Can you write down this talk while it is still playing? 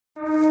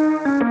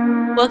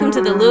Welcome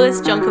to the Lewis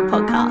Jonker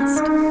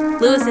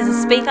podcast. Lewis is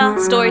a speaker,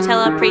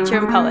 storyteller, preacher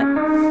and poet.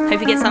 Hope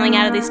you get something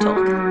out of this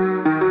talk.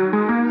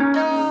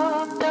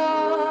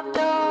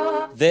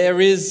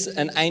 There is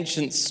an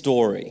ancient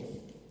story.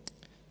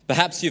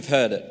 Perhaps you've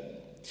heard it.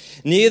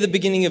 Near the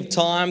beginning of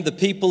time, the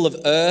people of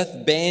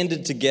earth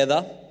banded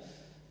together,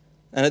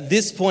 and at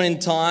this point in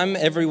time,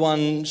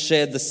 everyone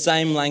shared the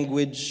same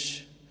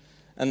language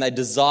and they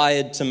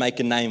desired to make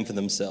a name for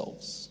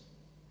themselves.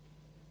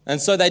 And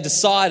so they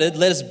decided,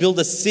 let us build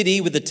a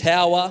city with a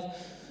tower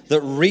that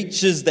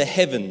reaches the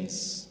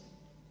heavens.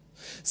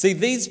 See,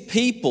 these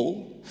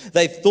people,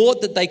 they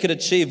thought that they could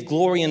achieve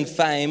glory and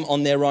fame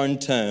on their own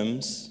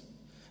terms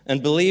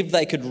and believed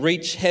they could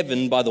reach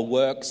heaven by the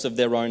works of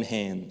their own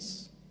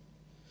hands.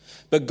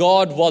 But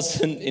God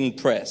wasn't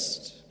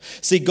impressed.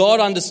 See, God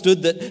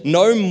understood that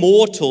no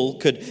mortal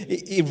could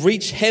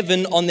reach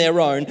heaven on their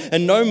own,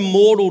 and no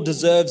mortal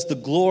deserves the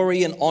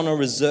glory and honor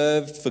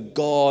reserved for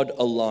God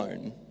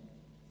alone.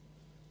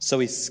 So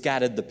he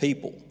scattered the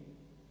people.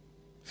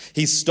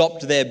 He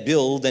stopped their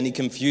build and he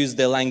confused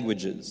their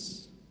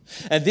languages.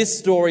 And this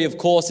story, of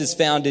course, is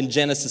found in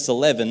Genesis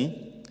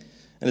 11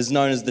 and is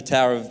known as the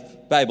Tower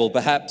of Babel.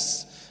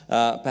 Perhaps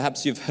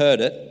you've heard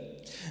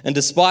it. And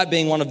despite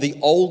being one of the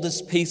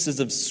oldest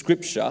pieces of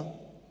scripture,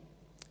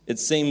 it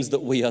seems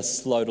that we are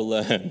slow to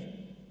learn.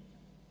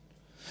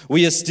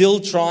 We are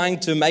still trying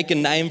to make a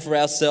name for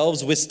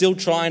ourselves. We're still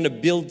trying to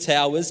build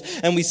towers,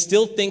 and we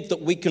still think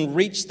that we can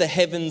reach the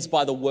heavens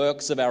by the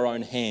works of our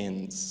own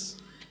hands.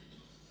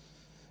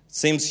 It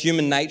seems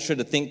human nature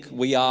to think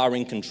we are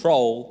in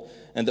control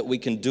and that we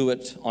can do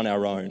it on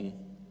our own.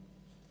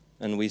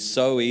 And we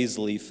so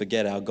easily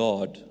forget our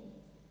God.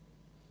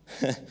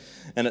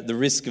 And at the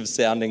risk of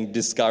sounding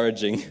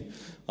discouraging,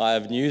 I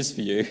have news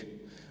for you.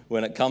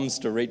 When it comes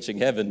to reaching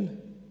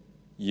heaven,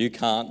 you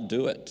can't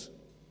do it.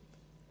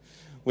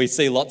 We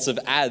see lots of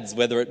ads,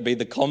 whether it be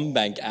the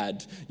CommBank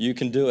ad, you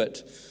can do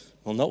it.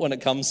 Well, not when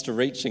it comes to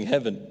reaching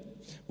heaven.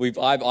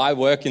 I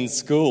work in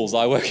schools,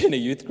 I work in a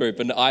youth group,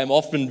 and I'm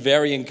often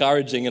very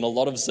encouraging in a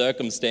lot of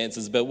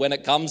circumstances, but when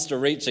it comes to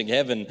reaching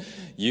heaven,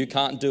 you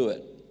can't do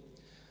it.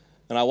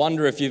 And I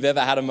wonder if you've ever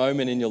had a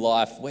moment in your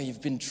life where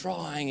you've been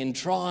trying and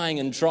trying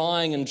and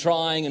trying and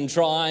trying and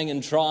trying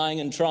and trying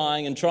and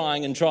trying and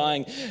trying and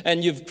trying,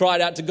 and you've cried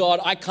out to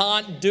God, I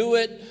can't do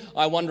it.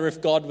 I wonder if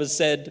God would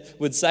say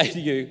to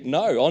you,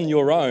 no, on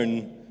your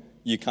own,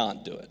 you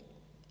can't do it.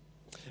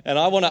 And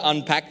I want to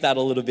unpack that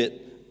a little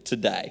bit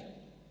today.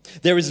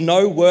 There is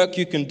no work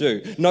you can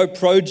do, no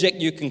project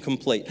you can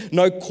complete,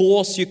 no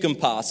course you can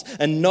pass,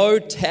 and no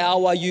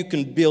tower you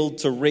can build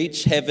to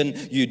reach heaven.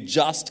 You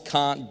just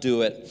can't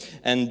do it.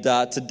 And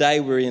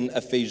today we're in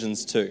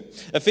Ephesians 2.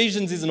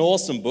 Ephesians is an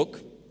awesome book.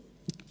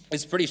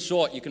 It's pretty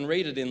short. You can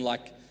read it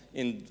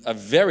in a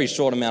very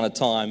short amount of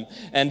time.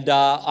 And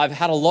I've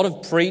had a lot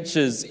of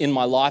preachers in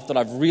my life that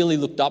I've really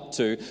looked up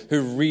to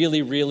who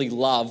really, really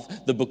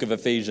love the book of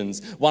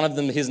Ephesians. One of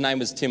them, his name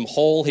was Tim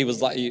Hall. He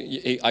was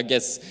I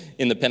guess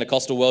in the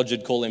Pentecostal world,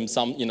 you'd call him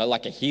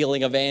like a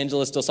healing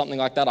evangelist or something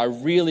like that. I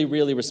really,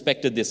 really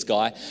respected this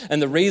guy. And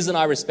the reason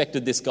I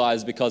respected this guy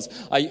is because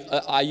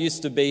I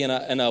used to be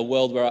in a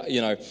world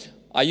where,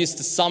 I used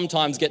to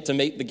sometimes get to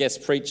meet the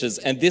guest preachers,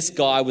 and this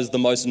guy was the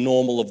most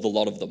normal of the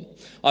lot of them.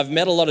 I've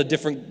met a lot of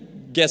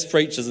different guest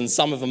preachers, and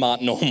some of them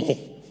aren't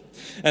normal.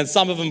 And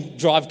some of them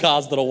drive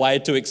cars that are way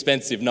too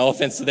expensive. No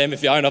offense to them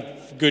if you own a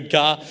good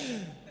car.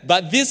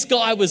 But this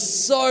guy was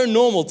so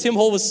normal. Tim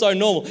Hall was so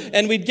normal.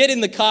 And we'd get in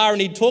the car and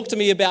he'd talk to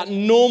me about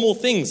normal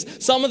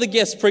things. Some of the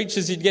guest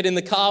preachers you'd get in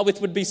the car with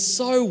would be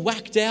so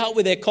whacked out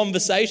with their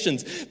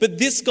conversations. But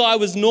this guy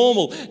was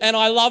normal and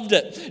I loved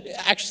it.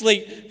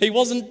 Actually, he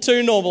wasn't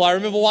too normal. I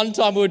remember one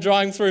time we were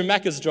driving through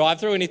Macca's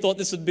drive-thru and he thought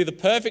this would be the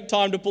perfect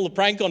time to pull a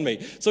prank on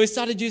me. So he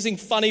started using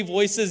funny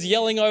voices,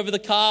 yelling over the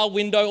car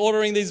window,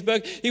 ordering these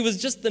burgers. He was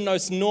just the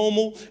most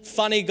normal,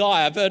 funny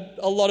guy. I've heard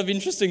a lot of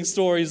interesting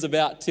stories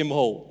about Tim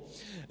Hall.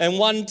 And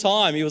one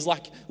time he was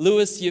like,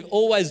 Lewis, you're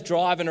always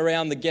driving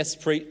around the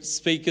guest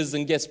speakers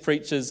and guest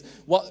preachers.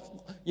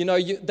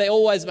 They're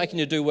always making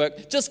you do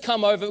work. Just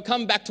come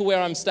back to where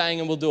I'm staying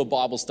and we'll do a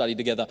Bible study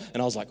together.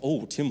 And I was like,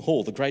 oh, Tim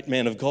Hall, the great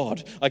man of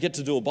God. I get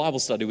to do a Bible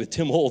study with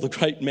Tim Hall, the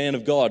great man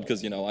of God.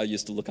 Because, I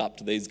used to look up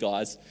to these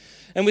guys.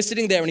 And we're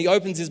sitting there and he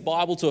opens his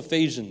Bible to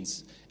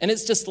Ephesians. And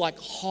it's just like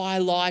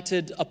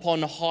highlighted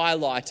upon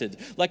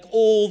highlighted, like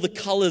all the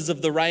colors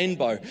of the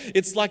rainbow.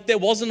 It's like there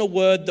wasn't a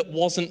word that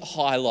wasn't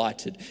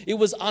highlighted. It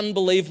was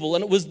unbelievable.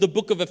 And it was the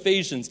book of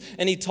Ephesians.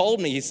 And he told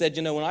me, he said,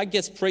 when I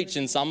guest preach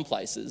in some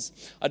places,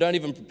 I don't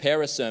even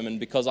prepare a sermon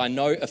because I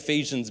know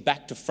Ephesians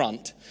back to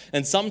front.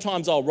 And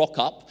sometimes I'll rock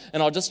up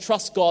and I'll just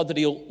trust God that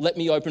he'll let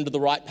me open to the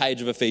right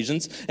page of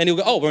Ephesians. And he'll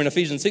go, oh, we're in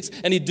Ephesians 6.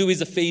 And he'd do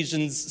his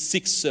Ephesians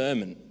 6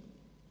 sermon.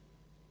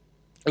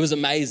 It was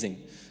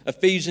amazing.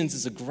 Ephesians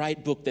is a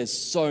great book. There's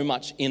so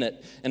much in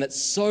it, and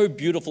it's so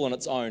beautiful on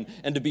its own.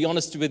 And to be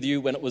honest with you,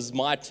 when it was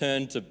my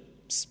turn to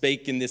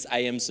speak in this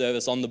AM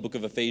service on the book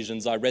of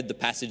Ephesians, I read the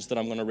passage that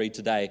I'm going to read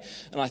today,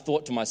 and I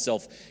thought to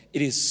myself,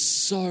 it is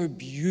so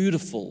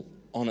beautiful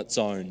on its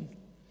own.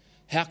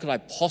 How could I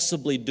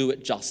possibly do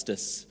it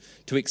justice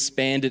to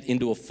expand it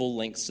into a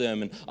full-length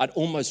sermon? I'd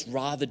almost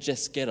rather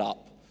just get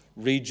up,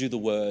 read you the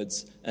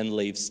words, and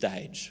leave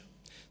stage.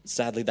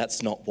 Sadly,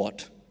 that's not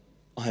what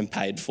I'm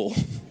paid for.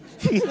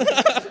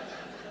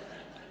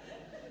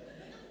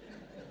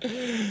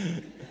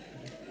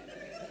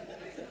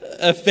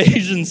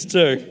 Ephesians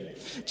 2.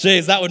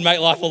 Geez, that would make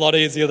life a lot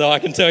easier, though, I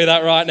can tell you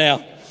that right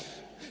now.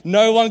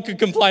 No one could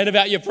complain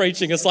about your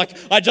preaching. It's like,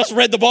 I just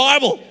read the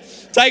Bible.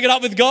 Take it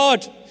up with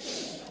God.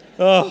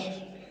 Oh.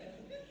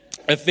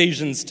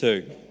 Ephesians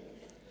 2.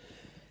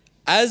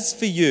 As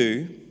for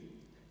you,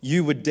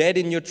 you were dead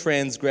in your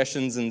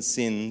transgressions and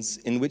sins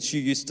in which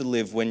you used to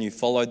live when you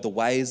followed the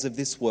ways of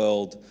this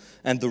world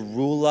and the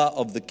ruler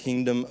of the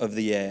kingdom of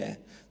the air,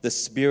 the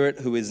spirit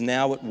who is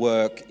now at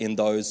work in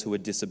those who are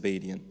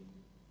disobedient.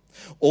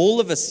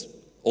 All of us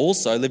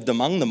also lived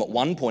among them at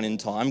one point in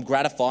time,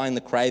 gratifying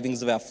the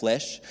cravings of our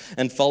flesh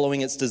and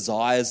following its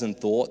desires and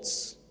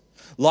thoughts.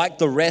 Like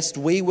the rest,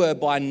 we were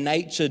by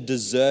nature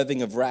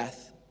deserving of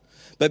wrath.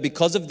 But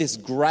because of this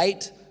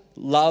great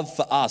love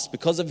for us,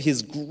 because of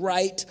his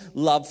great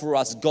love for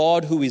us,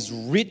 God, who is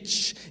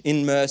rich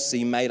in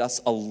mercy, made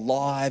us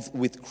alive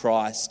with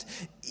Christ,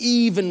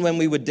 even when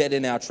we were dead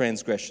in our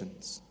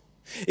transgressions.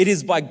 It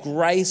is by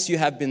grace you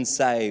have been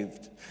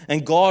saved.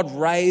 And God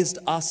raised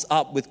us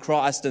up with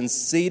Christ and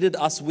seated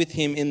us with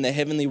him in the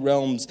heavenly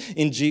realms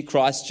in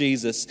Christ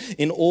Jesus,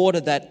 in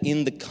order that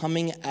in the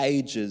coming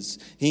ages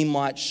he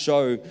might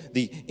show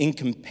the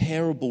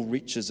incomparable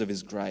riches of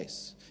his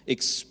grace,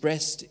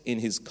 expressed in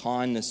his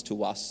kindness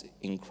to us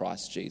in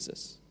Christ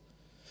Jesus.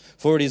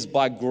 For it is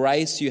by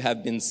grace you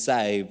have been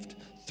saved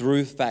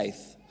through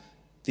faith.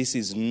 This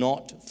is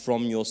not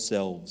from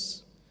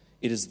yourselves.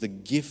 It is the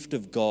gift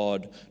of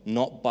God,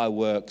 not by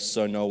works,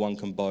 so no one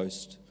can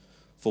boast.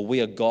 For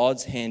we are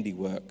God's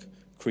handiwork,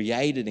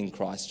 created in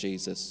Christ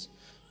Jesus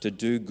to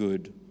do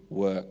good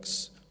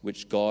works,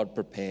 which God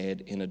prepared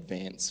in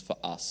advance for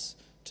us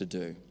to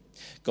do.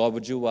 God,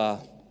 would you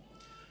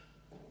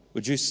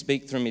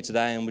speak through me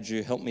today, and would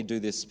you help me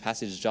do this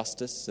passage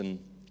justice? And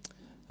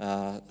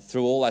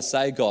through all I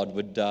say, God,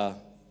 would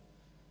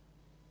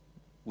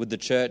the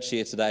church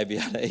here today be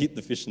able to eat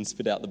the fish and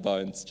spit out the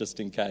bones, just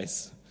in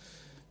case?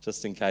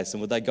 Just in case.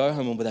 And would they go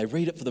home and would they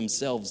read it for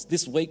themselves?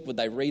 This week, would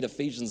they read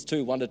Ephesians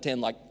 2,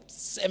 1-10, like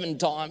 70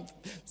 times,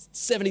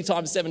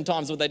 7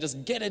 times? Would they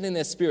just get it in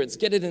their spirits,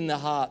 get it in their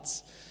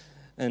hearts,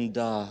 and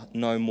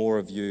know more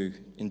of you?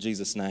 In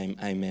Jesus' name,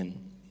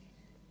 amen.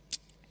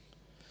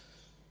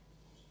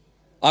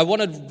 I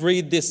want to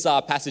read this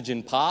passage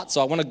in parts,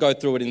 so I want to go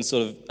through it in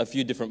sort of a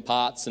few different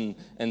parts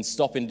and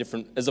stop in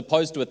different, as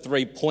opposed to a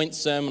 3-point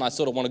sermon, I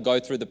sort of want to go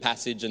through the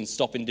passage and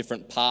stop in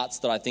different parts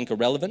that I think are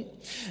relevant.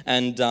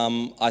 And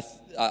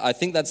I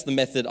think that's the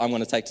method I'm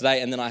going to take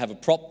today. And then I have a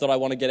prop that I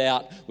want to get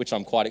out, which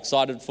I'm quite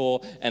excited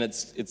for, and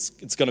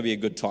it's going to be a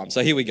good time.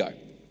 So here we go.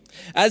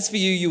 As for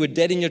you, you were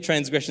dead in your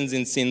transgressions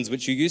and sins,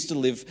 which you used to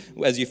live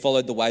as you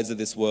followed the ways of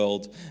this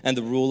world and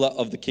the ruler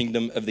of the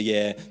kingdom of the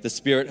air, the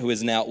spirit who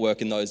is now at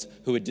work in those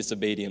who are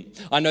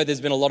disobedient. I know there's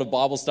been a lot of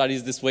Bible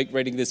studies this week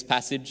reading this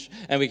passage,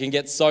 and we can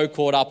get so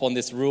caught up on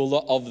this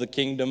ruler of the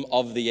kingdom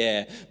of the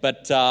air.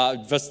 But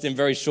just in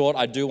very short,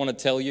 I do want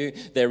to tell you,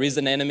 there is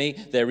an enemy,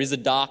 there is a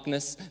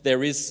darkness,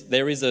 there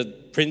is a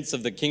prince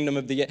of the kingdom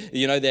of the air.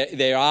 You know,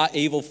 there are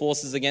evil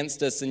forces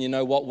against us, and you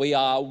know what? We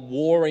are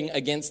warring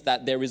against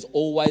that. There is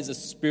always a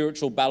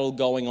spiritual battle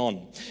going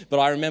on. But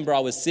I remember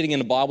I was sitting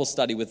in a Bible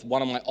study with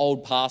one of my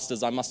old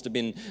pastors. I must have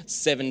been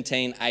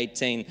 17,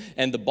 18,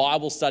 and the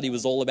Bible study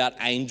was all about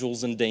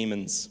angels and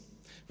demons,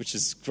 which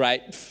is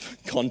great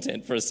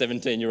content for a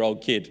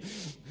 17-year-old kid.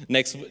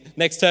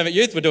 Next term at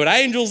youth, we're doing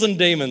angels and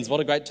demons.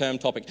 What a great term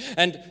topic.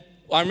 And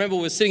I remember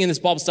we were sitting in this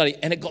Bible study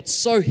and it got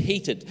so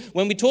heated.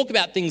 When we talk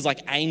about things like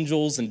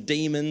angels and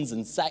demons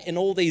and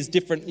all these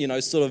different,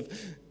 sort of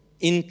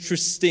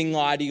interesting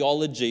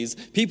ideologies,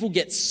 people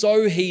get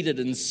so heated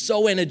and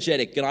so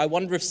energetic. And I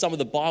wonder if some of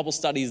the Bible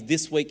studies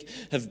this week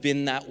have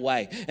been that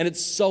way. And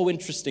it's so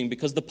interesting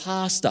because the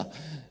pastor,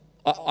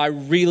 I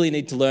really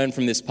need to learn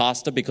from this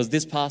pastor, because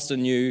this pastor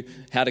knew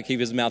how to keep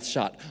his mouth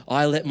shut.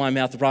 I let my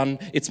mouth run.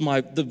 It's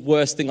the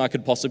worst thing I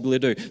could possibly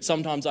do.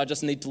 Sometimes I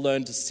just need to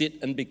learn to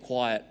sit and be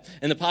quiet.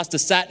 And the pastor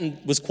sat and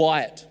was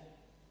quiet.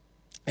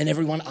 And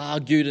everyone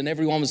argued, and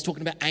everyone was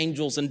talking about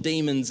angels and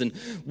demons and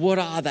what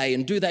are they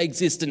and do they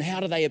exist and how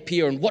do they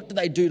appear and what do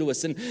they do to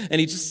us. And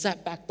he just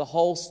sat back the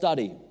whole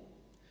study.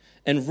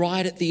 And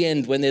right at the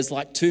end, when there's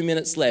like 2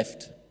 minutes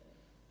left,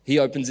 he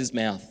opens his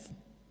mouth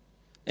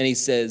and he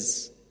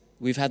says,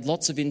 "We've had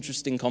lots of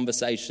interesting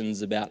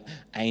conversations about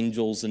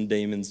angels and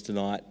demons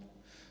tonight,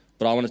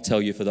 but I want to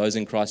tell you, for those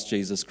in Christ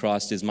Jesus,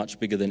 Christ is much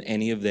bigger than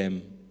any of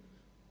them,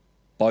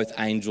 both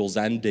angels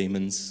and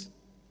demons.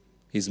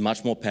 He's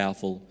much more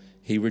powerful.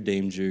 He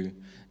redeemed you.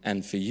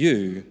 And for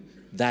you,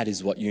 that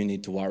is what you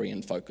need to worry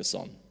and focus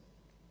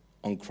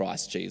on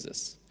Christ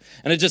Jesus."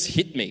 And it just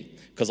hit me,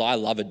 because I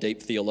love a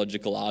deep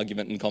theological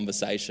argument and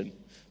conversation.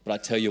 But I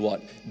tell you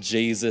what,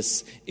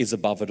 Jesus is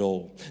above it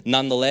all.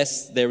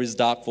 Nonetheless, there is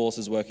dark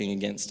forces working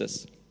against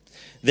us.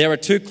 There are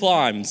 2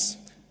 climbs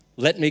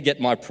Let me get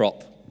my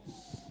prop.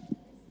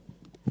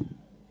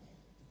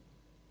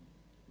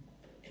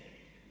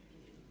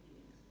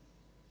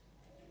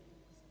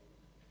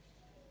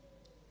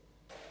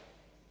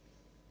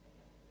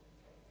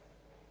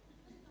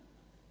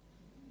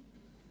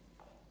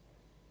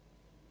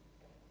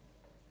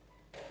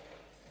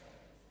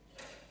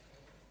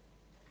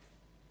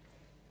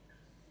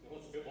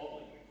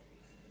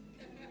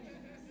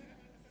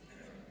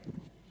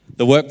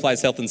 The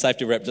workplace health and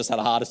safety rep just had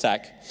a heart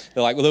attack.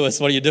 They're like, Lewis,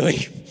 what are you doing?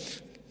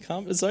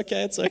 It's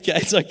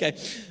okay.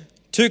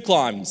 2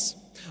 climbs.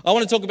 I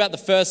want to talk about the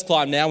first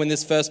climb now in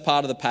this first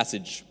part of the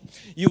passage.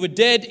 You were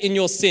dead in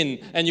your sin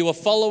and you were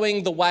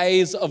following the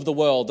ways of the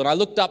world. And I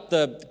looked up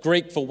the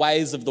Greek for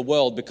ways of the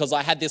world because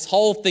I had this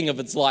whole thing of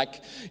it's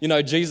like,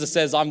 Jesus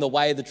says, I'm the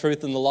way, the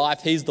truth, and the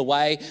life. He's the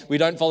way. We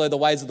don't follow the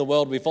ways of the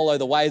world. We follow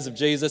the ways of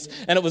Jesus.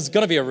 And it was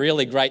going to be a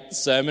really great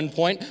sermon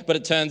point, but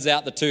it turns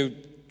out the 2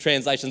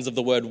 translations of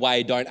the word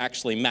way don't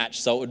actually match,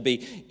 so it would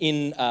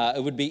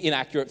be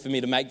inaccurate for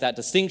me to make that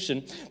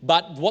distinction.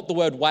 But what the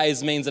word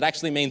ways means, it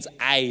actually means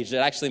age. It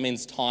actually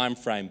means time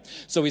frame.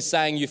 So he's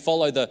saying you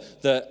follow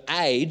the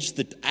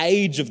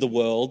age of the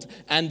world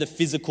and the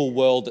physical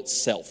world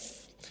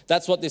itself.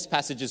 That's what this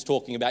passage is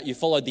talking about. You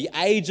follow the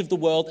age of the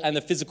world and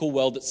the physical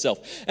world itself.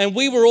 And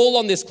we were all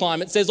on this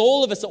climb. It says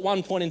all of us at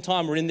one point in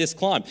time were in this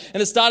climb.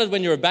 And it started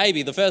when you were a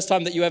baby, the first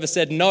time that you ever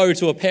said no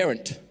to a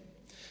parent.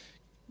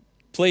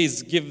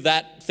 Please give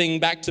that thing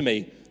back to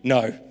me.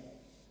 No.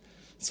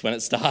 That's when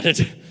it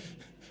started.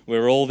 We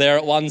were all there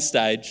at one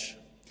stage.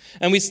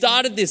 And we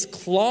started this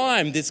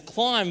climb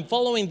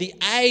following the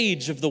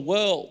age of the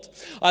world.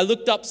 I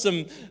looked up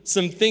some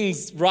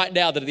things right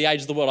now that are the age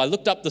of the world. I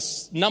looked up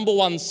the number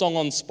 1 song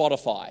on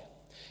Spotify.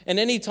 And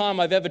any time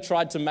I've ever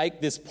tried to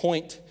make this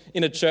point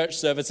in a church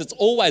service, it's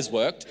always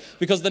worked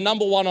because the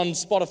number 1 on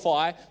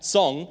Spotify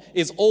song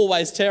is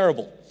always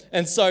terrible.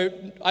 And so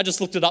I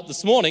just looked it up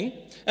this morning.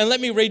 And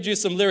let me read you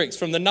some lyrics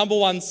from the number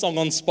 1 song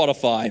on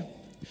Spotify.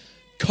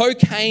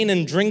 Cocaine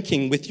and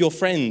drinking with your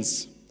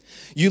friends.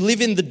 You live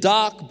in the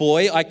dark,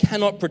 boy, I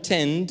cannot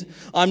pretend.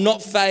 I'm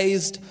not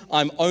fazed,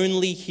 I'm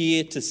only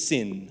here to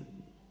sin.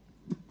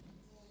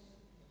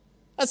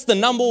 That's the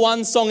number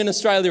 1 song in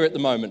Australia at the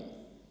moment.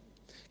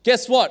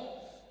 Guess what?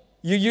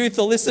 Your youth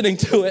are listening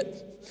to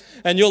it.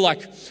 And you're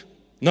like,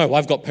 no,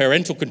 I've got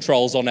parental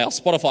controls on our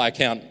Spotify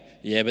account.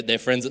 Yeah, but their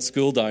friends at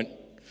school don't.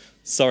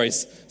 Sorry,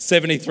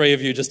 73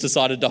 of you just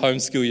decided to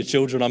homeschool your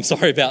children. I'm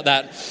sorry about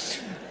that.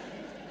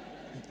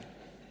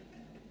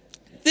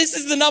 This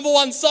is the number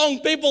 1 song.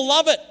 People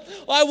love it.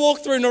 I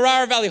walk through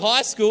Narara Valley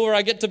High School where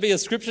I get to be a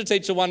scripture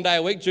teacher one day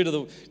a week due to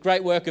the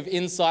great work of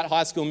Insight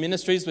High School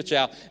Ministries, which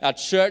our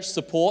church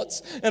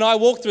supports. And I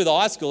walk through the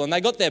high school and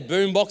they got their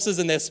boom boxes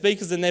and their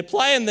speakers and they're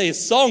playing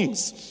these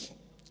songs.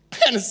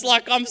 And it's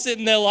like I'm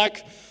sitting there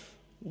like,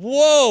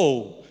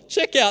 whoa,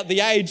 check out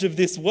the age of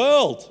this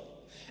world.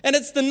 And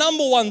it's the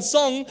number 1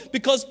 song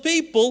because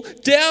people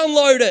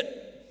download it.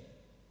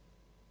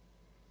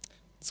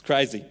 It's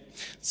crazy.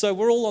 So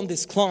we're all on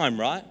this climb,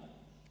 right?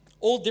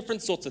 All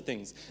different sorts of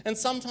things. And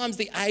sometimes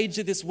the age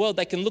of this world,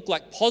 they can look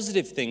like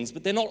positive things,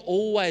 but they're not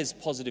always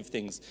positive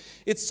things.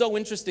 It's so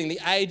interesting,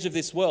 the age of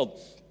this world.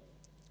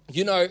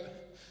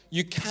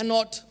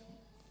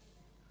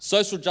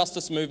 Social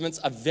justice movements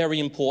are very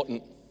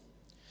important.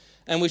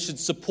 And we should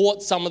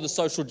support some of the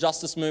social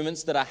justice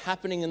movements that are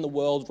happening in the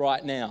world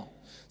right now.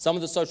 Some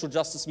of the social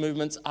justice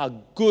movements are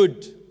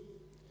good,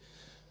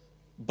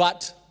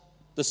 but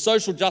the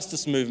social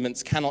justice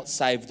movements cannot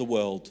save the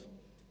world.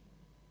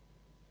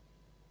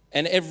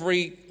 And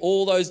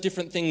all those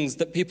different things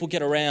that people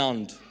get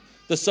around,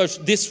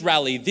 this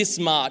rally, this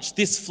march,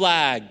 this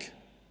flag,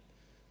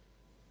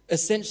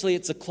 essentially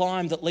it's a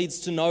climb that leads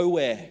to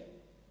nowhere.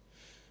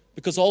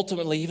 Because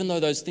ultimately, even though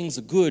those things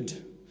are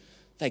good,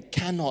 they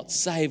cannot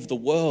save the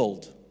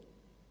world.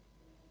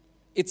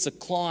 It's a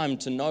climb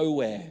to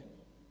nowhere.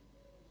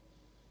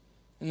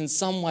 And in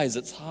some ways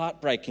it's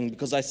heartbreaking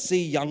because I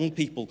see young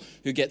people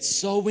who get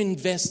so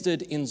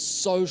invested in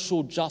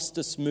social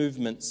justice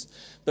movements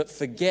but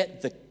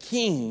forget the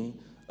King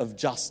of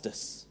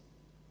justice.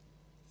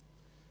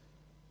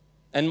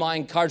 And my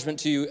encouragement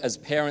to you as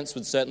parents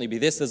would certainly be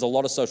this. There's a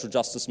lot of social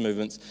justice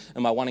movements,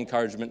 and my one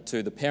encouragement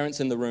to the parents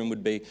in the room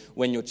would be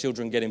when your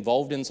children get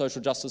involved in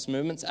social justice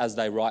movements, as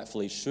they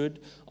rightfully should,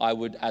 I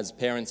would, as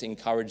parents,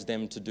 encourage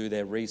them to do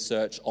their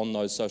research on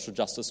those social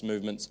justice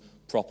movements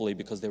properly,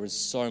 because there is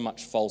so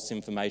much false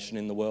information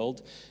in the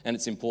world, and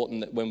it's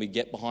important that when we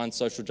get behind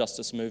social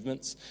justice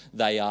movements,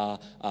 they are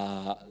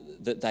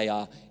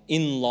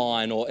in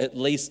line, or at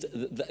least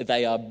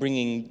they are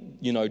bringing,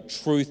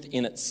 truth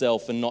in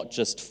itself and not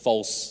just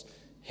false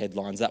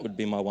headlines. That would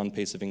be my one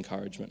piece of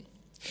encouragement.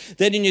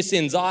 Then in your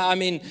sins,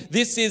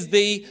 this is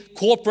the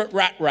corporate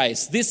rat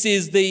race. This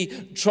is the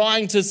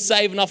trying to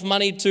save enough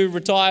money to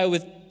retire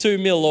with 2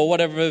 mil or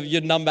whatever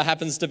your number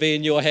happens to be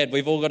in your head.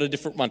 We've all got a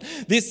different one.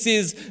 This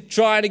is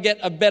trying to get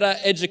a better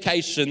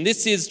education.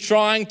 This is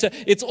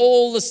it's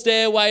all the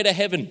stairway to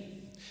heaven.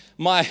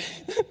 My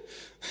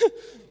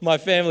My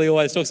family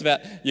always talks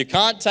about, you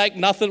can't take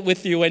nothing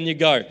with you when you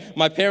go.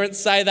 My parents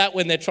say that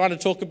when they're trying to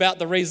talk about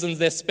the reasons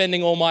they're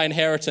spending all my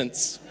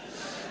inheritance.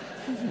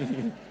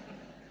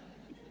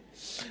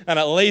 And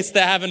at least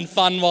they're having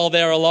fun while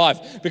they're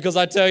alive. Because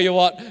I tell you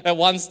what, at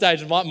one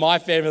stage, my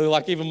family,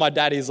 like even my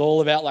daddy, is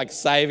all about like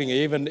saving.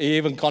 He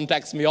even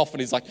contacts me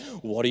often. He's like,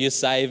 what are you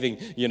saving?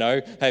 You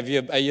know,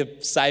 are you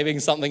saving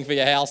something for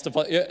your house to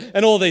put?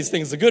 And all these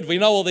things are good. We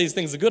know all these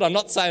things are good. I'm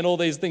not saying all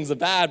these things are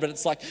bad, but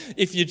it's like,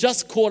 if you're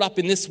just caught up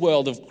in this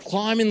world of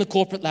climbing the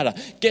corporate ladder,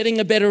 getting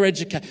a better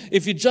education,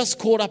 if you're just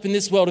caught up in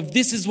this world of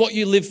this is what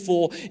you live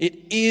for,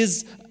 it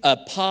is a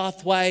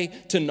pathway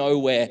to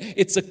nowhere.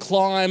 It's a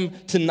climb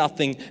to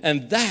nothing.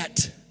 And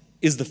that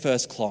is the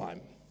first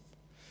climb.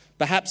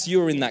 Perhaps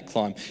you're in that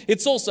climb.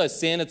 It's also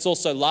sin. It's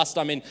also lust.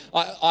 I mean,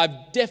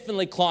 I've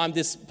definitely climbed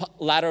this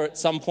ladder at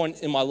some point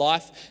in my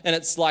life. And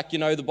it's like,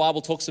 the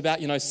Bible talks about,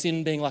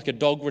 sin being like a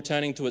dog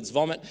returning to its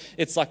vomit.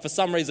 It's like for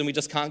some reason we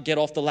just can't get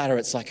off the ladder.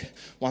 It's like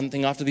one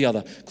thing after the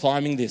other.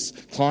 Climbing this,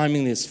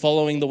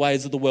 following the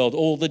ways of the world,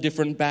 all the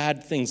different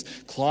bad things.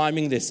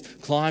 Climbing this.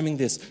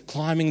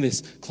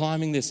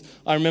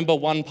 I remember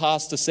one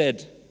pastor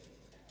said,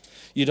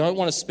 you don't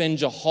want to spend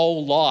your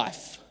whole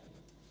life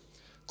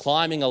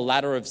climbing a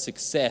ladder of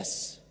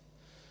success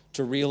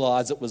to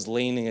realize it was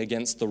leaning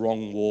against the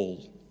wrong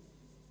wall.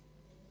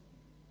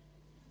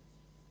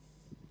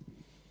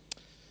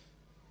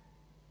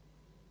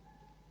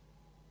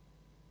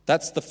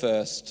 That's the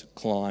first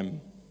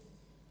climb.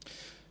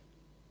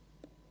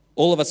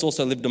 All of us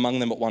also lived among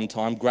them at one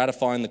time,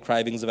 gratifying the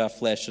cravings of our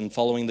flesh and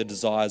following the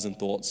desires and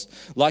thoughts.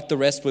 Like the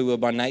rest, we were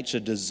by nature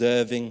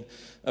deserving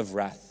of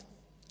wrath.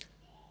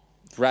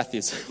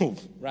 Wrath's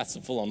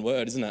a full-on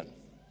word, isn't it?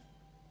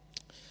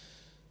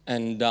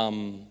 And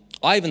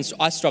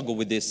I struggle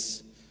with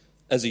this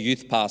as a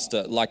youth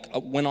pastor. Like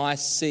when I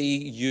see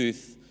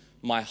youth,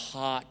 my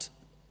heart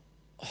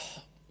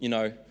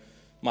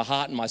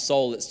and my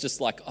soul, it's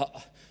just like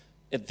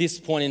at this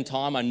point in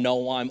time, I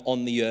know I'm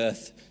on the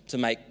earth to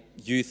make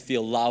youth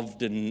feel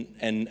loved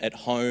and at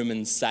home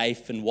and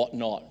safe and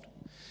whatnot.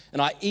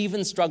 And I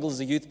even struggle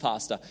as a youth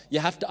pastor. You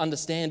have to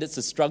understand it's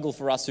a struggle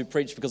for us who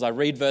preach, because I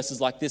read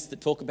verses like this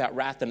that talk about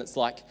wrath, and it's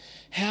like,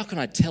 how can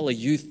I tell a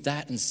youth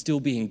that and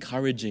still be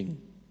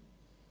encouraging?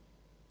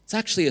 It's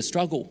actually a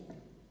struggle.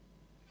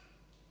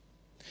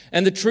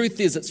 And the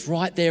truth is, it's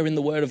right there in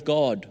the Word of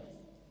God.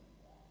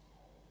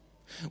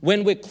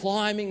 When we're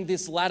climbing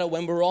this ladder,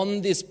 when we're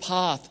on this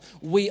path,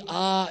 we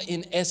are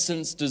in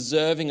essence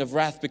deserving of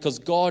wrath, because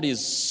God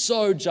is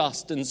so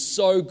just and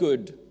so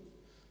good.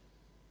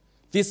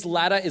 This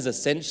ladder is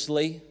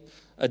essentially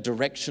a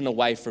direction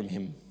away from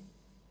Him.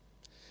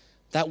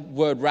 That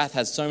word wrath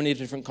has so many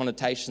different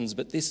connotations,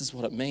 but this is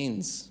what it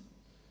means.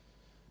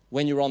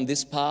 When you're on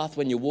this path,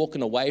 when you're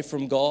walking away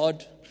from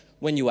God,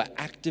 when you are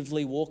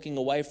actively walking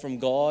away from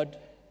God,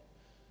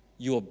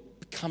 you are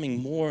becoming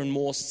more and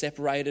more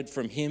separated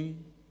from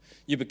Him.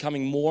 You're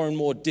becoming more and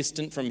more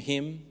distant from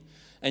Him.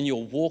 And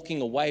you're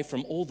walking away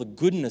from all the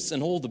goodness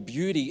and all the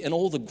beauty and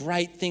all the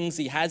great things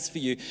He has for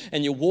you.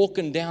 And you're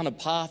walking down a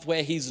path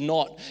where He's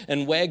not.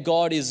 And where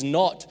God is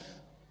not,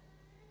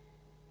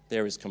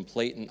 there is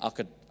complete and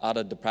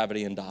utter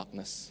depravity and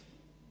darkness.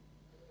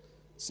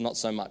 It's not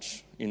so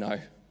much, And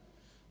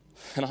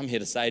I'm here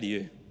to say to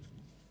you,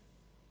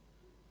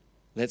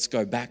 let's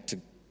go back to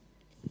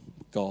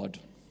God.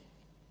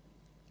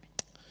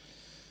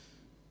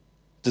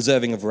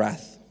 Deserving of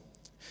wrath.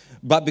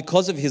 But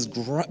because of His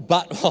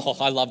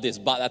I love this,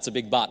 but, that's a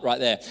big but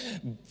right there.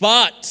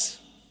 But,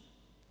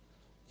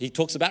 He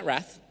talks about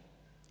wrath,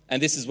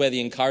 and this is where the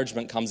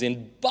encouragement comes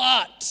in.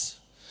 But,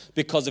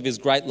 because of His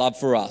great love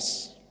for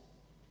us,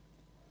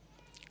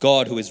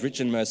 God, who is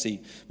rich in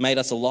mercy, made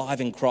us alive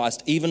in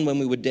Christ, even when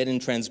we were dead in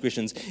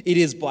transgressions. It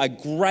is by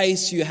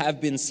grace you have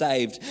been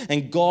saved,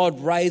 and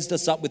God raised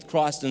us up with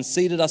Christ and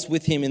seated us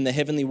with Him in the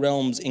heavenly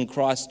realms in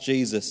Christ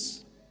Jesus,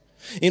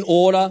 in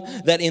order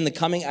that in the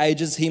coming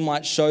ages He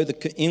might show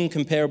the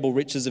incomparable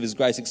riches of His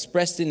grace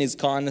expressed in His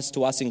kindness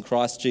to us in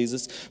Christ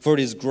Jesus. For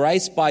it is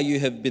grace by you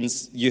have been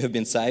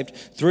saved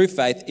through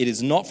faith. It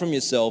is not from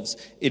yourselves,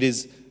 it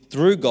is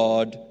through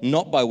God,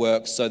 not by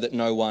works, so that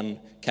no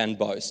one can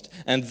boast.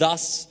 And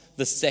thus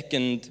the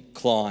second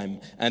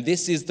climb, and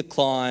this is the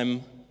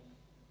climb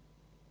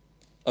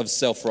of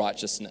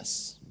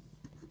self-righteousness.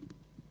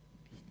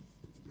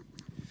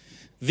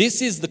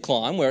 This is the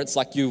climb where it's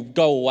like you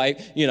go away,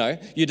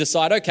 you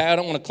decide, okay, I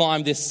don't want to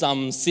climb this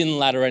sin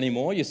ladder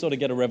anymore. You sort of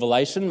get a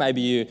revelation.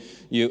 Maybe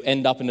you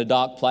end up in a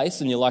dark place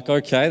and you're like,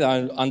 okay,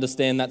 I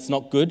understand that's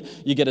not good.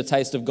 You get a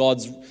taste of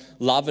God's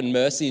love and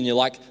mercy and you're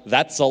like,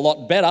 that's a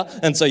lot better.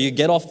 And so you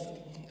get off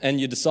and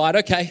you decide,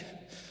 okay,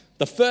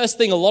 the first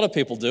thing a lot of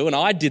people do, and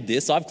I did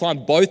this, I've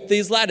climbed both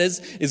these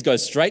ladders, is go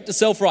straight to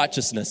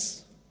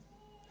self-righteousness.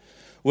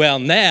 Well,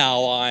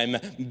 now I'm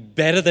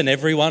better than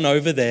everyone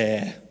over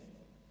there,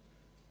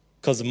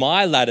 because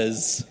my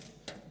ladder's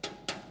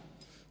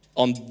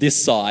on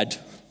this side.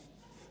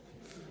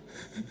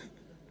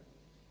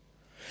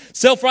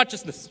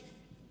 Self-righteousness.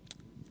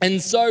 And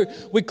so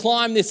we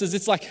climb this as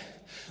it's like,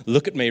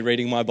 Look at me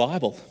reading my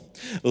Bible.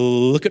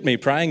 Look at me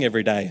praying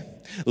every day.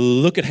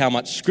 Look at how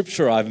much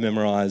scripture I've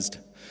memorized.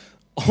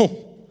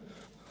 Oh,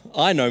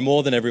 I know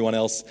more than everyone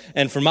else.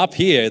 And from up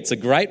here, it's a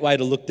great way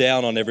to look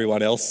down on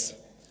everyone else.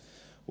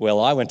 Well,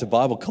 I went to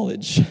Bible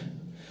college.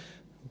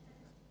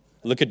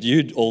 Look at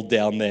you all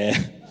down there.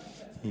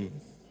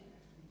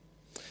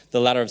 The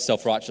ladder of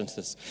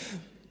self-righteousness.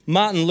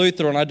 Martin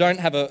Luther, and I don't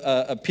have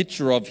a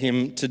picture of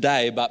him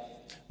today, but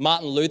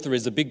Martin Luther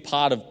is a big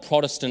part of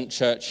Protestant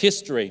church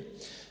history.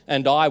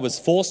 And I was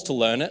forced to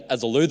learn it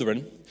as a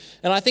Lutheran.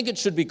 And I think it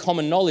should be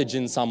common knowledge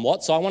in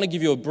somewhat. So I want to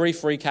give you a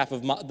brief recap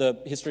of the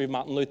history of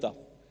Martin Luther.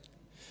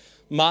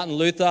 Martin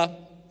Luther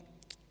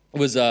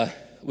was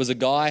a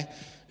guy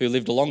who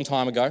lived a long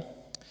time ago.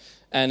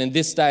 And in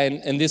this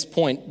day and this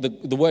point,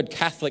 the word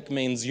Catholic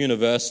means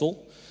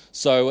universal.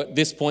 So at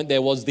this point,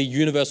 there was the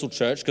universal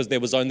church because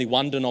there was only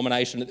one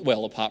denomination,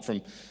 well, apart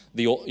from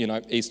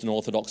the Eastern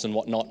Orthodox and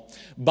whatnot.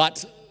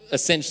 But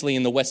essentially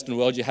in the Western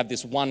world, you have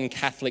this one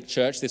Catholic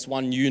church, this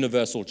one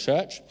universal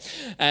church,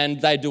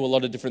 and they do a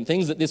lot of different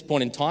things. At this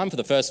point in time, for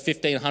the first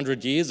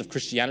 1,500 years of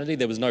Christianity,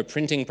 there was no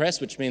printing press,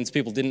 which means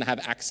people didn't have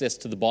access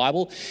to the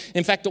Bible.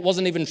 In fact, it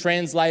wasn't even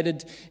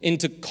translated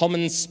into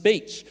common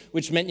speech,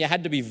 which meant you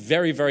had to be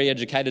very, very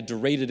educated to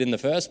read it in the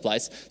first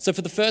place. So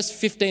for the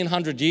first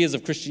 1,500 years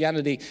of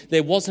Christianity,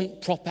 there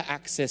wasn't proper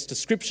access to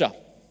Scripture.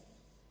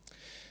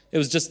 It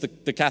was just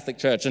the Catholic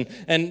Church.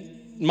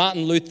 And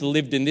Martin Luther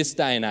lived in this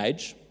day and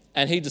age,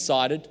 and he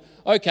decided,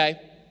 okay,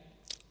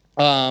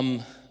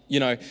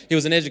 he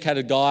was an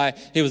educated guy.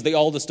 He was the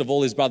oldest of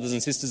all his brothers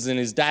and sisters, and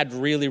his dad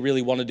really,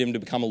 really wanted him to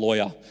become a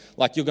lawyer.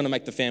 Like, you're going to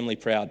make the family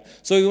proud.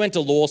 So he went to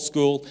law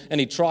school, and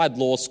he tried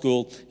law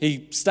school.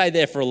 He stayed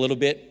there for a little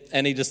bit,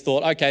 and he just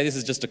thought, okay, this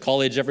is just a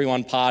college.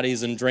 Everyone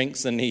parties and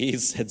drinks, and he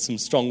said some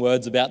strong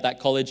words about that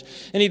college.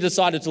 And he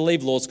decided to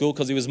leave law school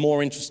because he was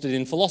more interested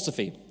in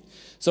philosophy.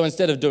 So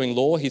instead of doing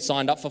law, he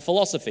signed up for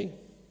philosophy.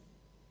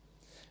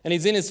 And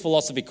he's in his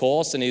philosophy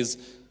course, and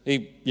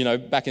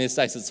back in the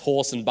States it's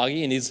horse and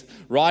buggy, and he's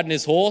riding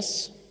his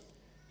horse.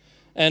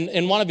 And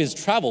in one of his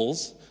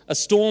travels, a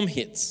storm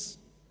hits.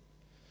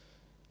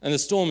 And the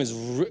storm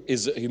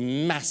is a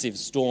massive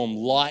storm,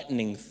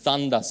 lightning,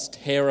 thunder,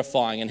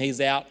 terrifying. And he's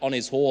out on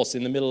his horse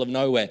in the middle of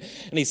nowhere.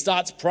 And he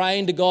starts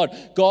praying to God,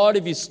 God,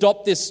 if you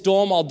stop this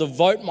storm, I'll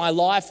devote my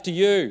life to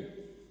you.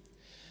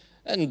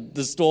 And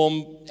the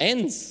storm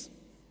ends.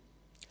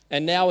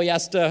 And now he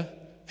has to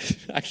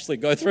actually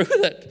go through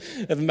with it.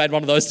 Haven't made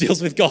one of those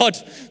deals with God.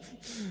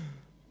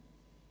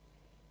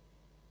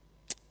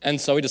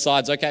 And so he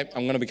decides, okay,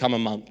 I'm going to become a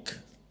monk.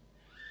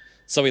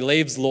 So he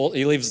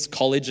leaves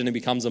college and he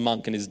becomes a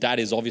monk, and his dad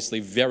is obviously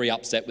very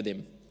upset with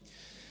him.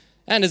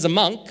 And as a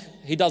monk,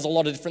 he does a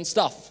lot of different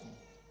stuff.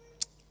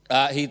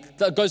 He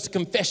goes to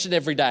confession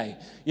every day.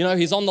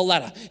 He's on the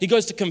ladder. He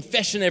goes to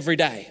confession every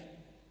day.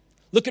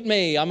 Look at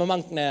me, I'm a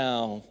monk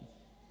now.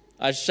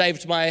 I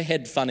shaved my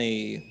head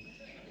funny.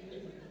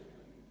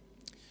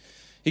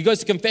 He goes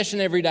to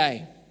confession every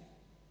day.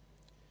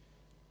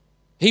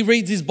 He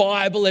reads his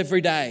Bible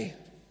every day.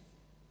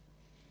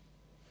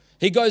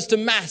 He goes to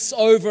Mass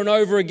over and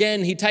over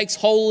again. He takes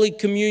Holy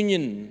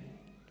Communion.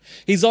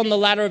 He's on the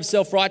ladder of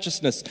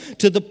self-righteousness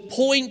to the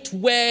point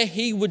where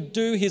he would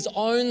do his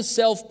own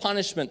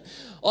self-punishment.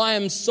 I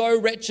am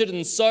so wretched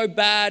and so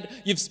bad.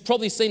 You've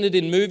probably seen it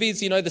in movies,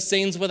 the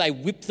scenes where they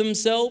whip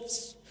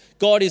themselves.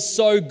 God is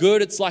so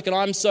good, it's like, and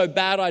I'm so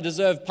bad, I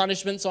deserve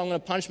punishment, so I'm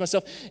going to punish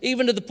myself.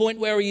 Even to the point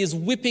where he is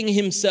whipping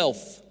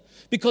himself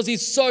because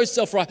he's so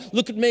self-righteous.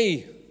 Look at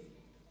me.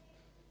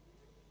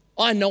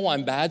 I know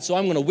I'm bad, so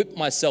I'm going to whip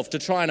myself to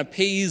try and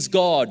appease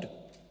God.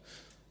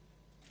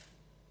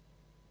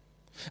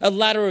 A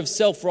ladder of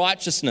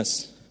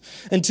self-righteousness.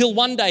 Until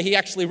one day he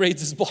actually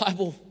reads his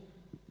Bible.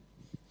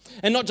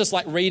 And not just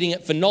like reading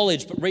it for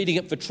knowledge, but reading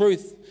it for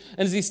truth.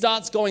 And as he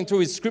starts going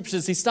through his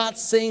scriptures, he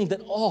starts seeing that,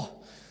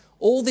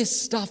 all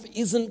this stuff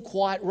isn't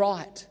quite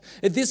right.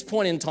 At this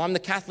point in time, the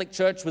Catholic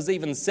Church was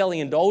even selling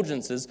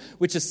indulgences,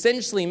 which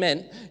essentially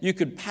meant you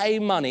could pay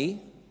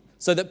money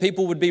so that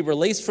people would be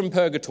released from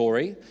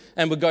purgatory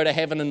and would go to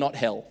heaven and not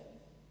hell.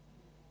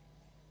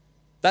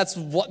 That's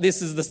what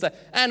this is.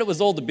 And it was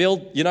all to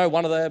build,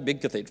 one of the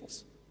big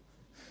cathedrals.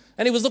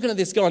 And he was looking at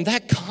this going,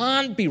 that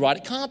can't be right.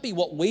 It can't be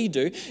what we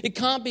do. It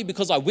can't be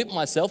because I whip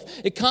myself.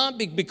 It can't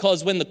be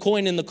because when the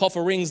coin in the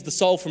coffer rings, the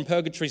soul from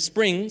purgatory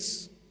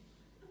springs.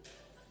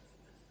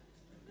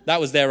 That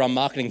was their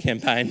marketing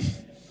campaign.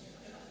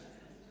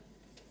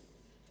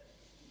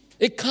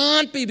 It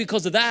can't be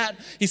because of that.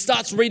 He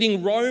starts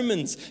reading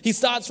Romans. He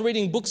starts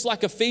reading books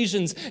like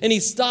Ephesians, and he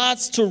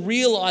starts to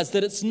realize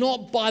that it's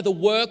not by the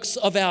works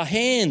of our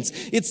hands.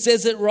 It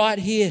says it right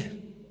here.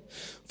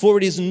 For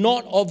it is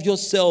not of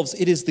yourselves,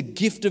 it is the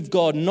gift of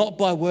God, not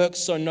by works,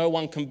 so no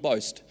one can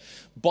boast.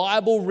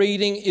 Bible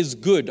reading is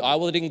good. I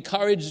would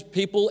encourage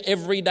people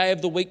every day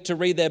of the week to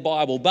read their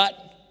Bible,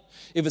 but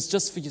if it's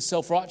just for your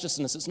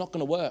self-righteousness, it's not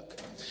going to work.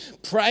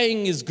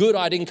 Praying is good.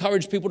 I'd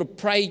encourage people to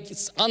pray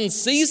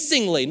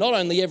unceasingly, not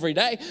only every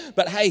day,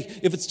 but hey,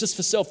 if it's just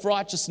for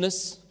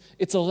self-righteousness,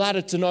 it's a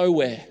ladder to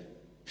nowhere.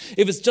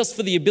 If it's just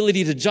for the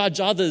ability to judge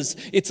others,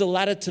 it's a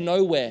ladder to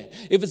nowhere.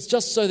 If it's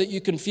just so that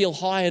you can feel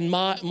high and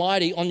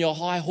mighty on your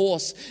high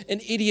horse,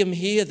 an idiom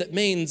here that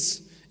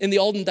means in the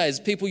olden days,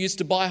 people used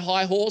to buy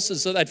high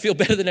horses so they'd feel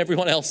better than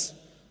everyone else.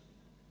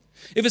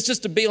 If it's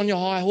just to be on your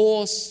high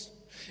horse,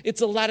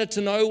 it's a ladder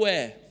to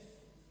nowhere.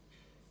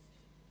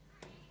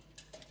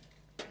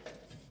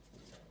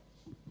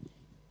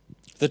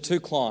 The two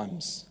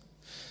climbs.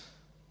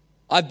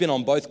 I've been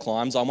on both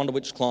climbs. I wonder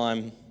which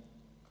climb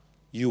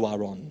you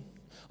are on.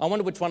 I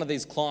wonder which one of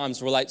these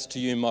climbs relates to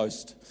you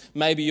most.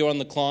 Maybe you're on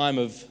the climb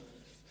of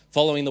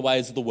following the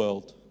ways of the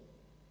world.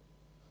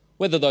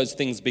 Whether those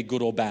things be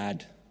good or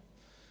bad,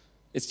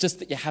 it's just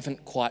that you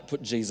haven't quite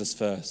put Jesus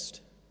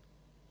first.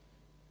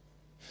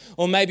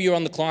 Or maybe you're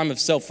on the climb of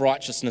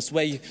self-righteousness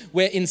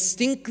where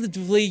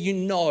instinctively you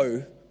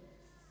know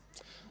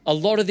a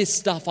lot of this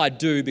stuff I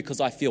do because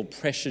I feel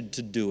pressured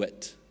to do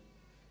it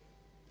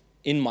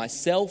in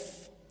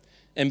myself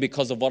and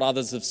because of what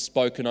others have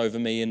spoken over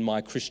me in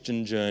my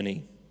Christian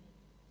journey.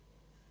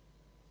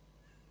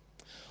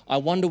 I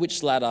wonder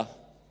which ladder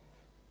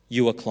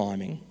you are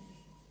climbing.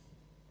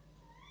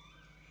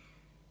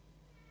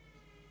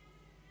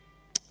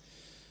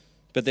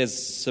 But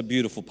there's a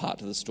beautiful part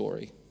to the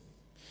story.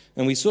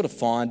 And we sort of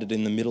find it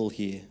in the middle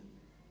here,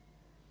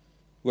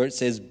 where it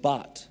says,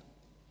 "But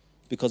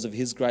because of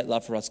his great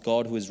love for us,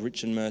 God, who is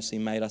rich in mercy,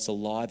 made us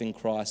alive in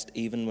Christ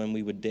even when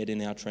we were dead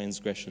in our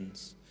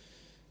transgressions.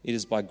 It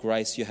is by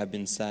grace you have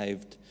been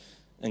saved.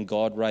 And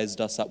God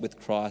raised us up with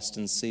Christ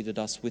and seated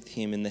us with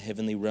him in the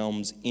heavenly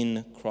realms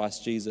in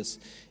Christ Jesus,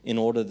 in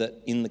order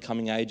that in the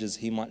coming ages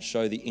he might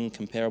show the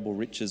incomparable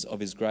riches of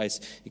his grace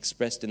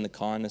expressed in the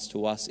kindness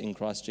to us in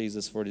Christ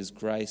Jesus. For it is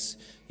grace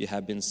you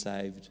have been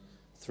saved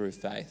through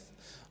faith."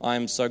 I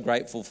am so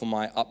grateful for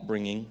my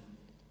upbringing.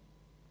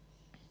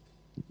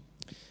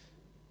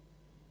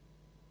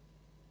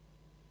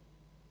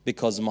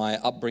 Because my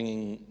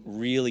upbringing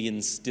really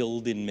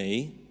instilled in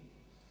me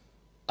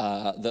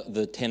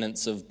the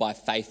tenets of by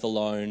faith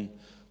alone,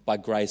 by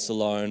grace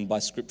alone, by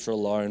scripture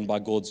alone, by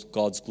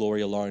God's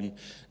glory alone.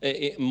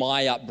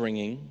 My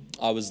upbringing,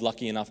 I was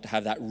lucky enough to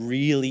have that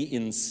really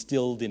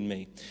instilled in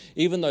me.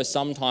 Even though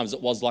sometimes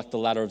it was like the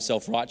ladder of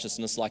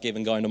self-righteousness, like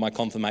even going to my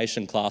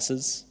confirmation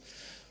classes.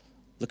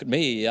 Look at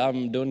me,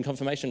 I'm doing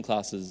confirmation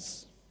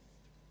classes.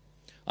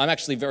 I'm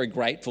actually very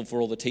grateful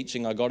for all the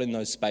teaching I got in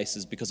those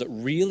spaces because it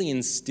really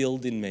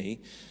instilled in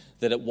me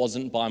that it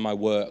wasn't by my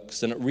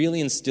works. And it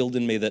really instilled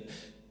in me that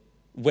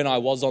when I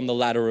was on the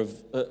ladder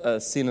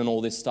of sin and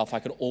all this stuff, I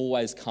could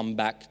always come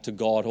back to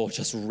God or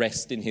just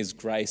rest in his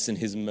grace and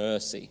his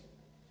mercy.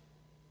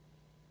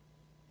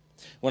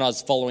 When I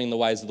was following the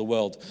ways of the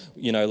world,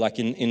 like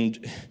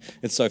in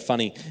it's so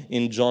funny,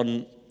 in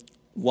John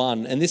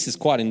 1, and this is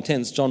quite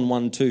intense, John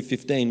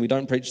 1:2-15, we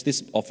don't preach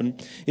this often.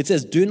 It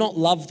says, "Do not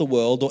love the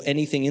world or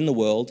anything in the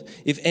world.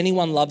 If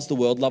anyone loves the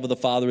world, love of the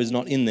Father is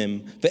not in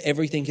them. For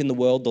everything in the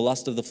world, the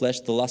lust of the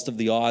flesh, the lust of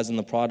the eyes, and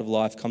the pride of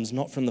life comes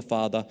not from the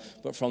Father,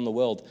 but from the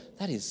world."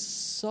 That is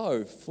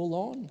so full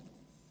on.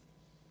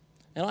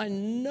 And I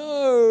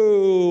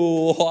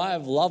know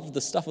I've loved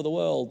the stuff of the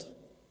world.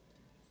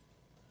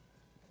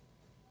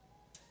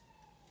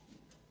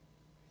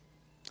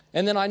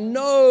 And then I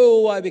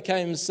know I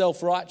became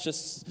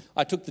self-righteous.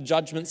 I took the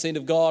judgment seat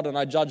of God and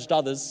I judged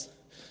others.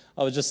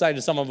 I was just saying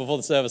to someone before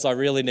the service, I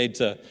really need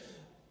to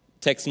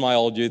text my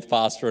old youth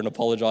pastor and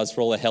apologise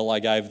for all the hell I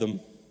gave them.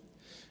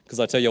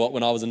 Because I tell you what,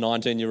 when I was a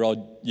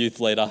 19-year-old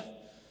youth leader,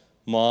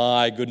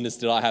 my goodness,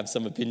 did I have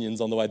some opinions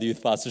on the way the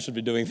youth pastor should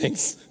be doing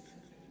things.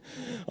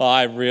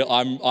 I'm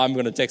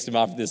going to text him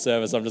after this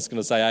service. I'm just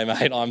going to say, "Hey,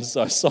 mate, I'm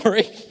so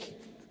sorry."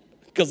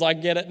 Because I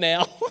get it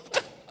now.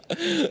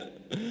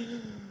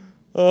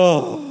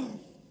 Oh.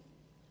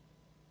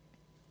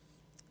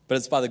 But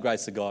it's by the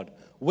grace of God.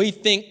 We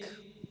think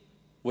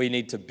we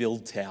need to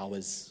build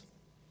towers.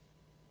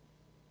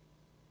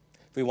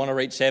 If we want to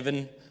reach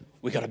heaven,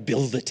 we got to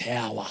build a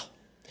tower.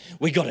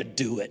 We got to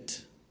do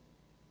it.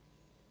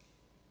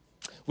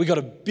 We got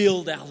to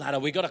build our ladder.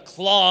 We got to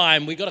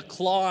climb. We got to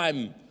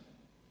climb.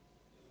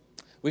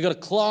 We got to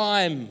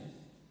climb.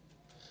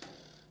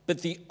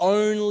 But the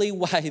only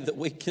way that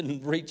we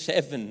can reach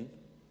heaven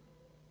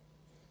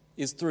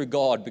is through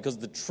God, because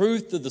the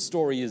truth of the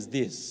story is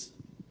this: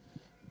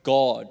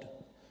 God,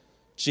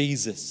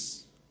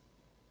 Jesus,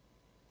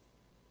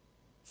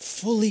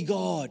 fully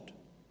God,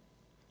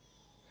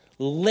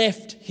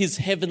 left his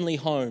heavenly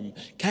home,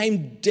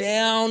 came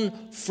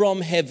down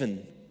from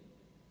heaven,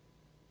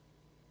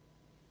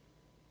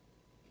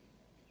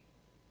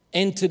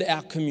 entered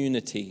our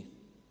community.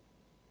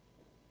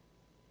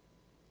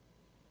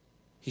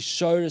 He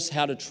showed us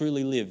how to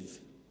truly live.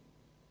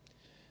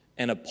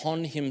 And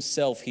upon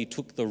himself, he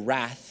took the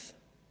wrath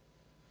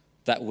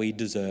that we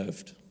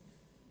deserved.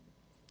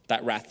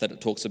 That wrath that it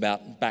talks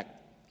about back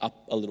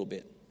up a little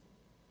bit.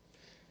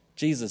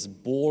 Jesus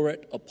bore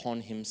it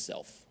upon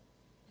himself.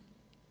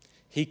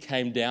 He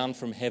came down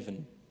from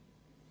heaven.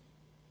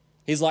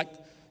 He's like,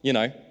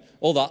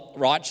 all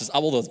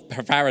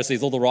the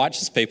Pharisees, all the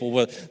righteous people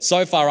were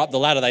so far up the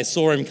ladder, they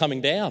saw him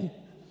coming down.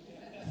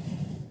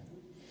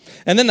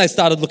 And then they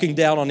started looking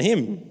down on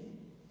him.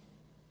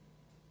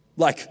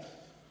 Like,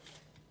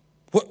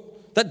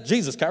 what? That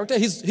Jesus character,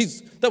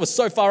 that was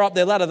so far up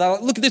their ladder. They're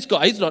like, look at this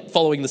guy, he's not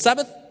following the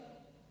Sabbath.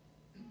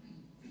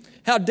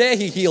 How dare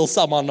he heal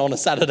someone on a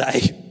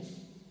Saturday?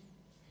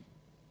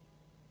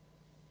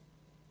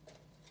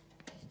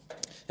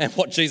 And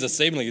what Jesus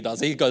seemingly does,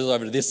 he goes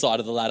over to this side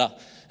of the ladder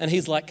and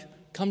he's like,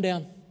 come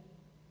down,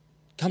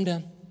 come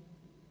down,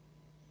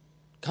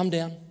 come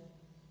down,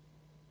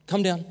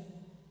 come down,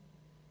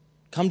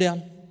 come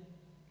down.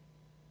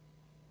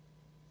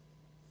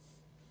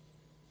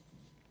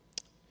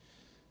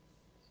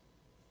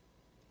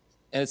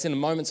 And it's in the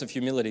moments of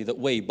humility that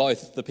we,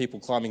 both the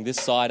people climbing this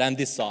side and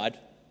this side,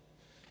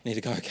 need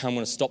to go, okay, I'm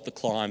going to stop the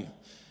climb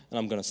and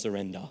I'm going to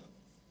surrender.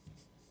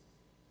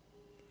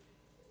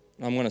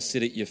 I'm going to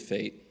sit at your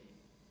feet.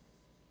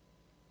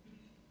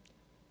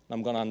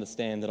 I'm going to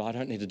understand that I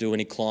don't need to do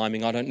any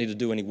climbing. I don't need to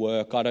do any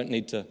work. I just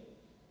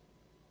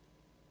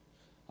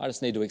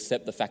need to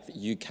accept the fact that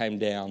you came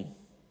down.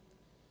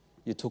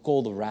 You took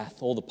all the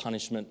wrath, all the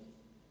punishment,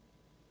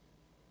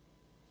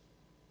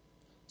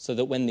 so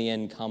that when the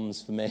end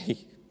comes for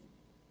me,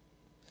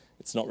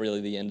 it's not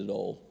really the end at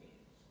all.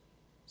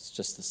 It's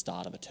just the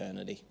start of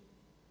eternity.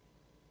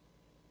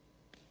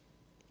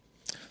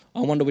 I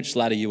wonder which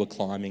ladder you are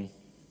climbing.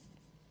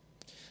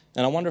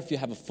 And I wonder if you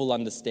have a full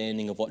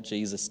understanding of what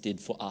Jesus did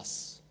for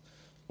us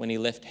when he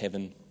left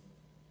heaven.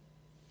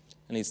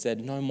 And he said,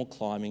 no more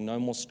climbing, no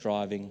more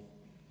striving.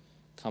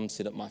 Come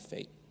sit at my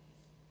feet.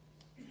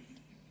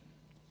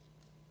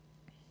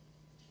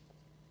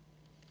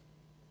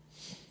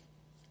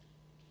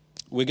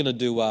 We're going to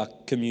do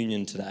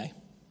communion today.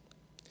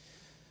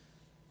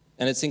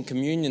 And it's in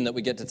communion that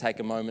we get to take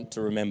a moment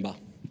to remember.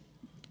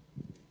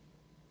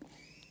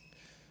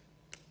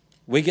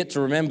 We get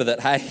to remember that,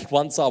 hey,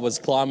 once I was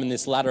climbing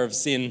this ladder of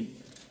sin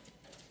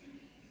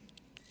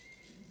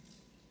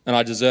and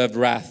I deserved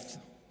wrath,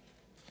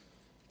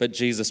 but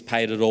Jesus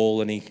paid it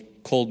all and he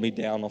called me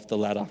down off the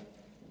ladder.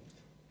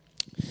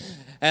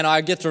 And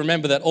I get to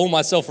remember that all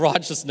my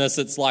self-righteousness,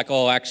 it's like,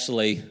 oh,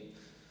 actually,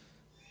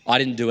 I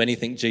didn't do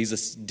anything.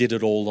 Jesus did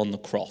it all on the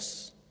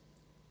cross.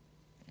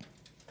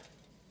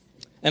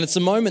 And it's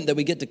a moment that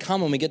we get to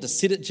come and we get to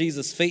sit at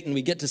Jesus' feet and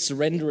we get to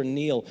surrender and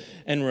kneel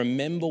and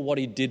remember what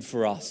he did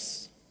for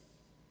us.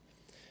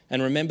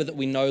 And remember that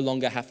we no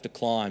longer have to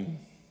climb.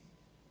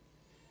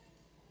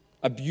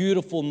 A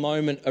beautiful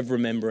moment of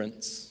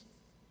remembrance.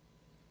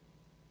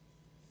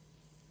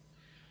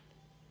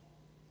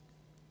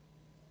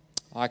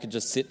 I could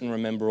just sit and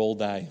remember all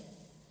day.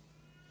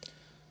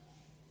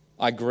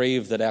 I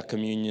grieve that our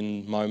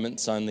communion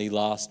moments only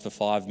last for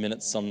 5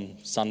 minutes on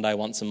Sunday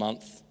once a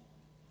month.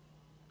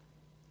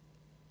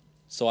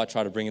 So I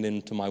try to bring it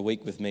into my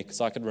week with me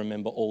because I could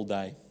remember all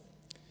day.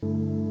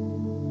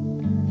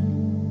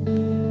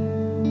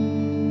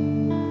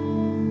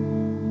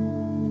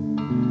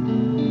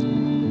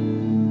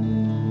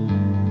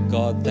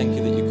 God, thank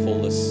you that you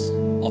call us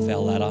off our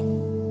ladder.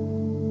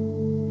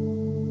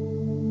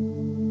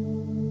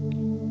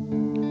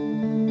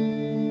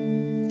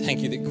 Thank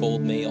you that you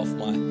called me off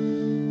my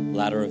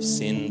ladder of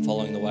sin,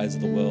 following the ways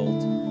of the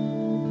world.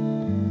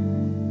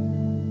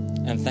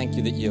 And thank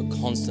you that you're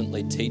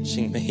constantly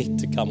teaching me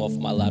to come off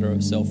my ladder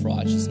of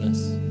self-righteousness.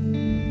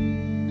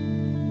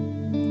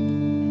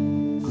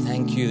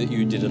 Thank you that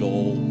you did it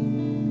all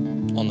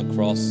on the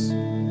cross.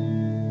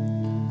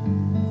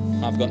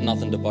 I've got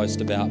nothing to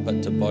boast about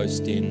but to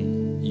boast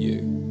in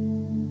you.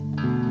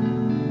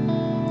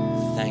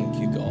 Thank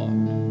you, God.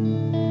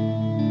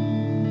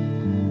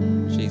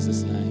 In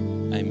Jesus'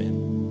 name,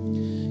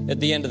 amen. At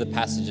the end of the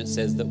passage, it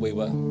says that we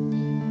were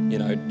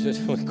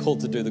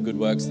called to do the good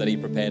works that he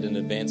prepared in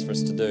advance for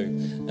us to do.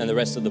 And the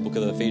rest of the book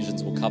of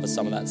Ephesians will cover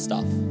some of that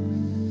stuff.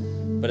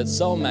 But it's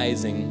so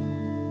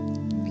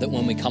amazing that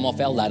when we come off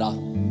our ladder,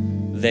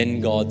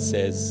 then God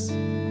says,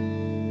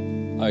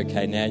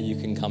 okay, now you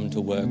can come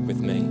to work with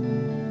me.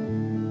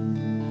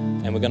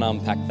 And we're going to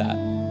unpack that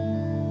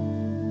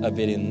a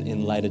bit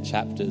in later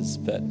chapters,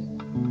 but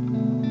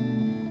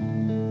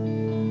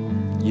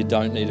you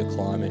don't need to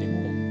climb anymore.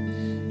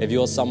 If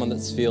you're someone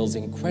that feels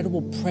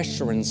incredible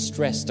pressure and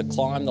stress to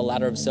climb the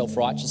ladder of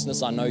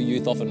self-righteousness, I know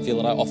youth often feel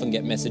it. I often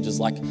get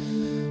messages like,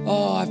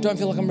 oh, I don't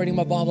feel like I'm reading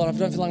my Bible. I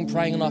don't feel like I'm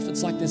praying enough.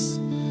 It's like this.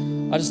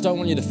 I just don't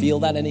want you to feel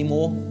that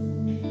anymore.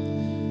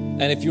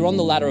 And if you're on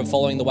the ladder of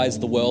following the ways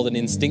of the world and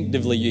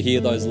instinctively you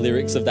hear those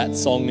lyrics of that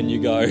song and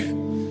you go,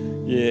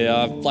 yeah,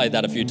 I've played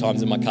that a few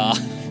times in my car.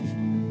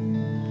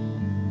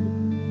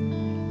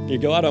 You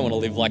go, I don't want to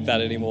live like that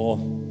anymore.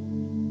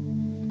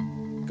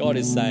 God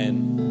is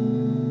saying,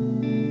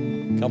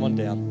 come on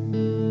down.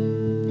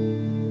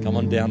 Come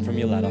on down from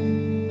your ladder.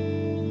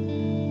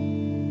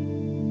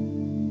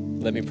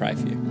 Let me pray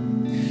for you.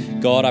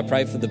 God, I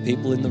pray for the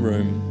people in the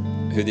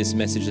room who this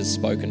message has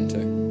spoken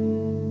to.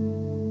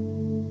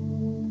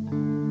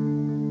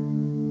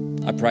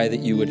 I pray that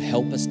you would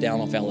help us down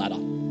off our ladder.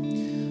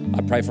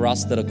 I pray for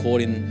us that are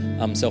caught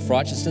in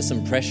self-righteousness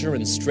and pressure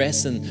and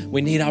stress, and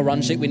we need our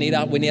run sheet. We need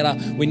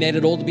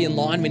it all to be in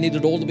line. We need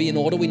it all to be in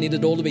order. We need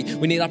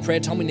our prayer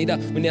time. We need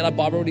our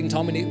Bible reading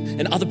time.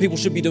 And other people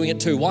should be doing it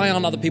too. Why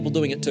aren't other people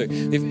doing it too?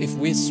 If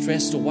we're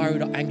stressed or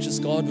worried or anxious,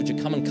 God, would you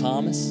come and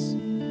calm us?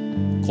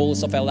 Call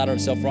us off our ladder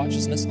of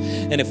self-righteousness.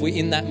 And if we're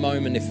in that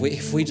moment,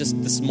 if we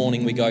just this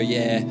morning we go,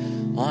 yeah,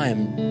 I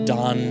am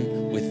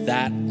done with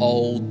that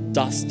old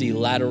dusty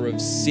ladder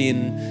of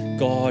sin.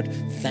 God,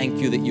 thank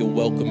you that you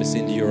welcome us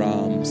into your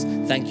arms.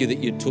 Thank you that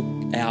you took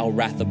our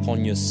wrath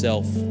upon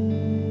yourself.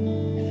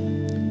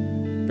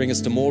 Bring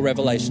us to more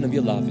revelation of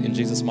your love. In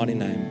Jesus' mighty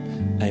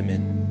name,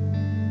 amen.